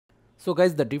So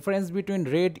guys, the difference between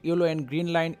red, yellow and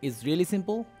green line is really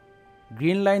simple.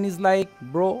 Green line is like,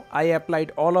 bro, I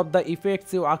applied all of the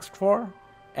effects you asked for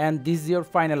and this is your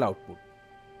final output.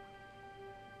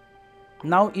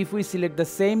 Now if we select the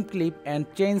same clip and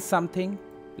change something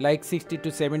like 60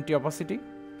 to 70 opacity,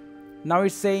 now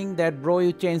it's saying that bro,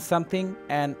 you changed something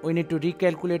and we need to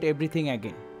recalculate everything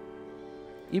again.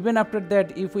 Even after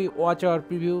that, if we watch our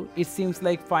preview, it seems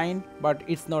like fine, but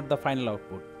it's not the final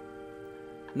output.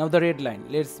 Now the red line,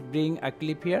 let's bring a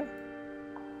clip here.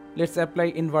 Let's apply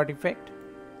invert effect.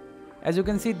 As you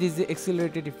can see, this is the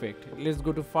accelerated effect. Let's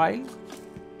go to file,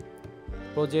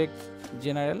 project,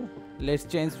 general. Let's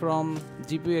change from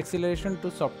GPU acceleration to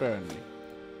software only.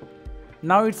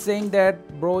 Now it's saying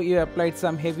that bro, you applied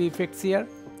some heavy effects here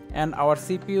and our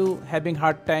CPU having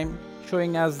hard time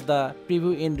showing us the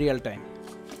preview in real time.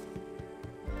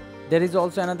 There is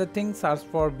also another thing, search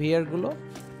for VR gulo.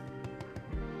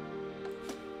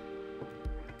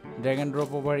 Drag and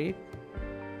drop over it.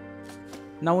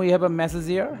 Now we have a message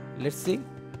here. Let's see.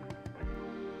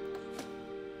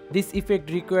 This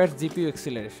effect requires GPU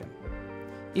acceleration.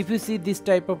 If you see this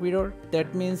type of error,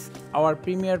 that means our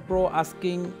Premiere Pro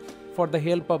asking for the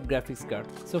help of graphics card.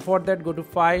 So for that, go to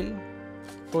File,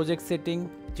 Project Setting,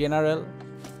 General,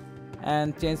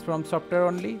 and change from software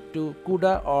only to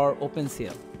CUDA or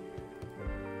OpenCL.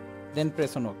 Then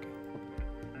press on OK.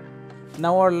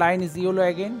 Now our line is yellow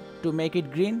again. To make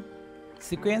it green,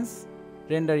 sequence,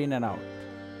 render in and out.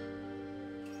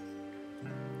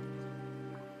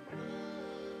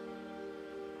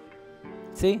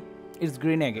 See, it's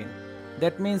green again.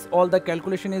 That means all the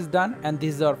calculation is done and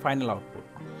this is our final output.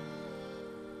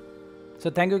 So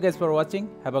thank you guys for watching.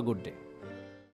 Have a good day.